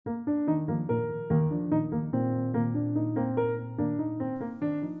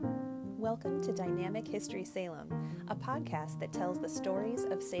Dynamic History Salem, a podcast that tells the stories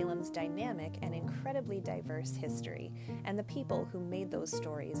of Salem's dynamic and incredibly diverse history, and the people who made those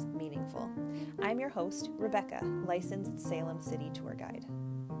stories meaningful. I'm your host, Rebecca, licensed Salem City tour guide.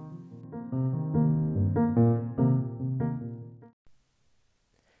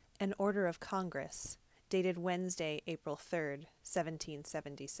 An Order of Congress, dated Wednesday, April 3rd,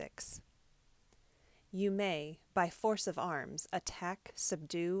 1776. You may, by force of arms, attack,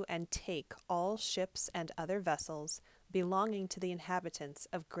 subdue, and take all ships and other vessels belonging to the inhabitants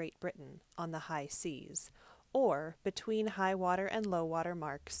of Great Britain on the high seas, or between high water and low water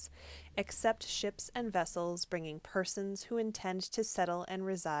marks, except ships and vessels bringing persons who intend to settle and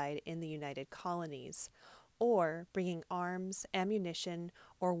reside in the United Colonies, or bringing arms, ammunition,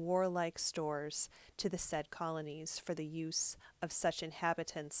 or warlike stores to the said colonies for the use of such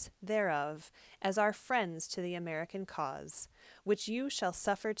inhabitants thereof as are friends to the American cause, which you shall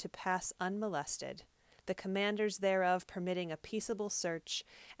suffer to pass unmolested, the commanders thereof permitting a peaceable search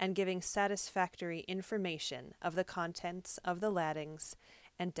and giving satisfactory information of the contents of the ladings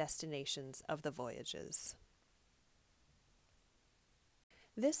and destinations of the voyages.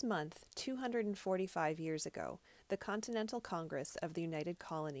 This month, 245 years ago, the Continental Congress of the United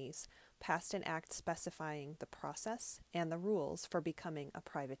Colonies passed an act specifying the process and the rules for becoming a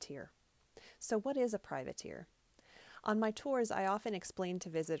privateer. So what is a privateer? On my tours, I often explain to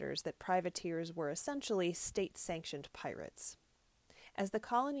visitors that privateers were essentially state-sanctioned pirates. As the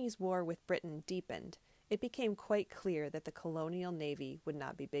colonies' war with Britain deepened, it became quite clear that the colonial navy would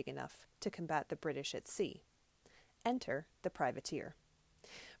not be big enough to combat the British at sea. Enter the privateer.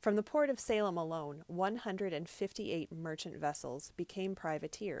 From the port of Salem alone, 158 merchant vessels became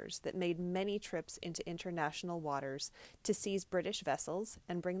privateers that made many trips into international waters to seize British vessels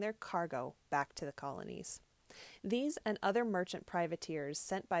and bring their cargo back to the colonies. These and other merchant privateers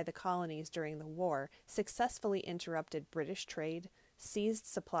sent by the colonies during the war successfully interrupted British trade, seized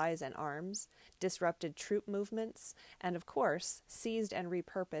supplies and arms, disrupted troop movements, and of course, seized and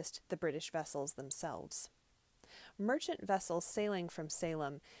repurposed the British vessels themselves. Merchant vessels sailing from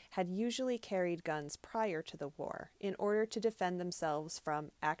Salem had usually carried guns prior to the war in order to defend themselves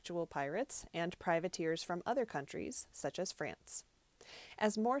from actual pirates and privateers from other countries, such as France.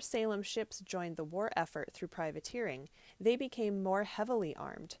 As more Salem ships joined the war effort through privateering, they became more heavily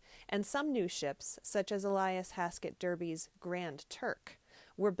armed, and some new ships, such as Elias Haskett Derby's Grand Turk,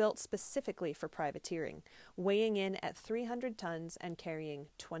 were built specifically for privateering, weighing in at 300 tons and carrying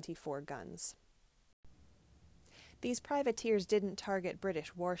 24 guns. These privateers didn't target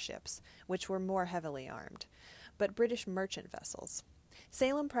British warships, which were more heavily armed, but British merchant vessels.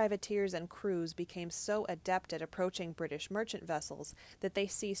 Salem privateers and crews became so adept at approaching British merchant vessels that they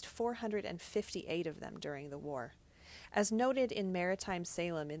seized 458 of them during the war. As noted in Maritime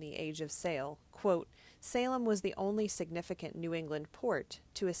Salem in the Age of Sail, quote, Salem was the only significant New England port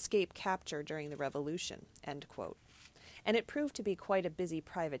to escape capture during the Revolution, end quote. And it proved to be quite a busy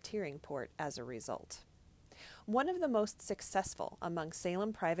privateering port as a result. One of the most successful among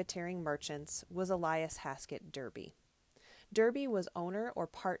Salem privateering merchants was Elias Haskett Derby. Derby was owner or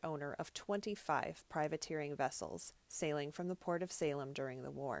part owner of 25 privateering vessels sailing from the port of Salem during the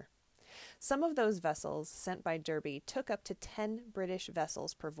war. Some of those vessels sent by Derby took up to 10 British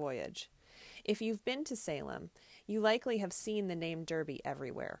vessels per voyage. If you've been to Salem, you likely have seen the name Derby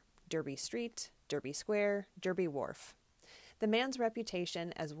everywhere: Derby Street, Derby Square, Derby Wharf. The man's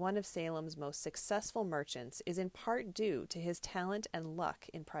reputation as one of Salem's most successful merchants is in part due to his talent and luck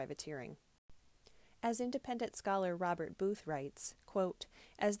in privateering. As independent scholar Robert Booth writes, quote,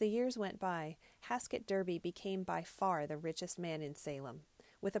 as the years went by, Haskett Derby became by far the richest man in Salem,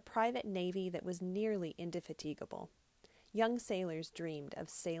 with a private navy that was nearly indefatigable. Young sailors dreamed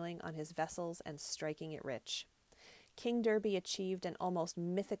of sailing on his vessels and striking it rich. King Derby achieved an almost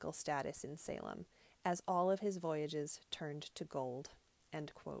mythical status in Salem, as all of his voyages turned to gold,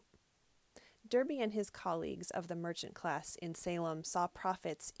 end quote. Derby and his colleagues of the merchant class in Salem saw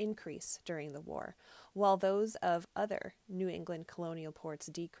profits increase during the war, while those of other New England colonial ports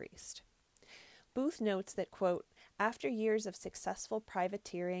decreased. Booth notes that, quote, after years of successful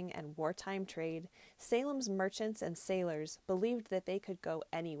privateering and wartime trade, Salem's merchants and sailors believed that they could go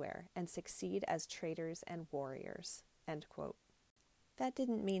anywhere and succeed as traders and warriors, end quote. That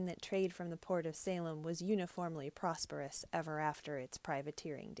didn't mean that trade from the port of Salem was uniformly prosperous ever after its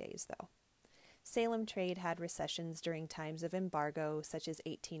privateering days, though. Salem trade had recessions during times of embargo, such as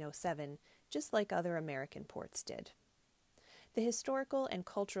 1807, just like other American ports did. The historical and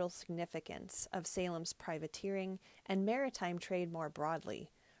cultural significance of Salem's privateering and maritime trade more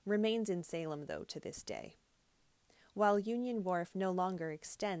broadly remains in Salem, though, to this day. While Union Wharf no longer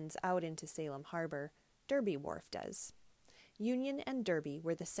extends out into Salem Harbor, Derby Wharf does. Union and Derby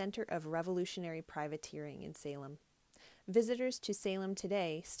were the center of revolutionary privateering in Salem. Visitors to Salem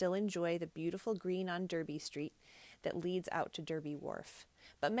today still enjoy the beautiful green on Derby Street that leads out to Derby Wharf,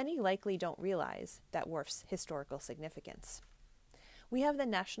 but many likely don't realize that wharf's historical significance. We have the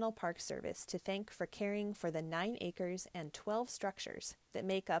National Park Service to thank for caring for the 9 acres and 12 structures that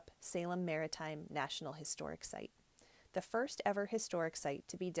make up Salem Maritime National Historic Site, the first ever historic site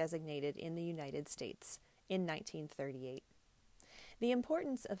to be designated in the United States in 1938. The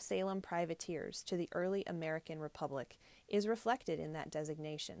importance of Salem privateers to the early American Republic is reflected in that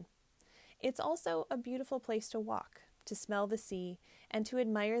designation. It's also a beautiful place to walk, to smell the sea, and to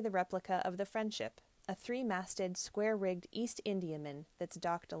admire the replica of the Friendship, a 3-masted, square-rigged East Indiaman that's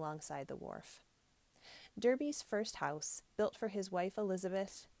docked alongside the wharf. Derby's first house, built for his wife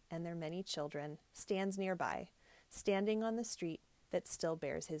Elizabeth and their many children, stands nearby, standing on the street that still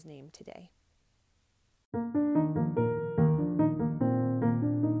bears his name today.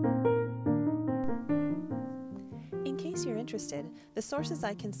 In case you're interested, the sources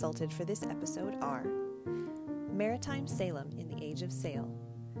I consulted for this episode are Maritime Salem in the Age of Sail,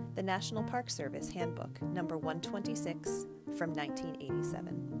 the National Park Service Handbook, number 126, from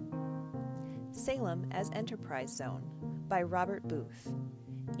 1987. Salem as Enterprise Zone, by Robert Booth,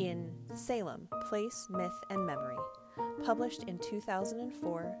 in Salem, Place, Myth, and Memory, published in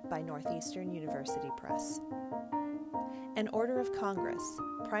 2004 by Northeastern University Press. An Order of Congress,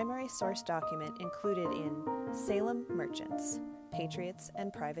 primary source document included in Salem Merchants, Patriots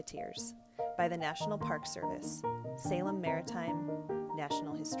and Privateers, by the National Park Service, Salem Maritime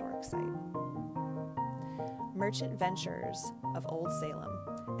National Historic Site. Merchant Ventures of Old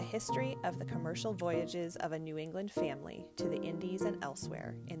Salem, a history of the commercial voyages of a New England family to the Indies and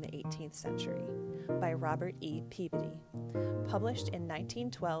elsewhere in the 18th century, by Robert E. Peabody, published in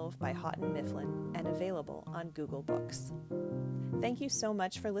 1912 by Houghton Mifflin and available on Google Books. Thank you so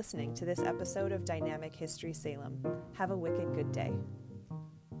much for listening to this episode of Dynamic History Salem. Have a wicked good day.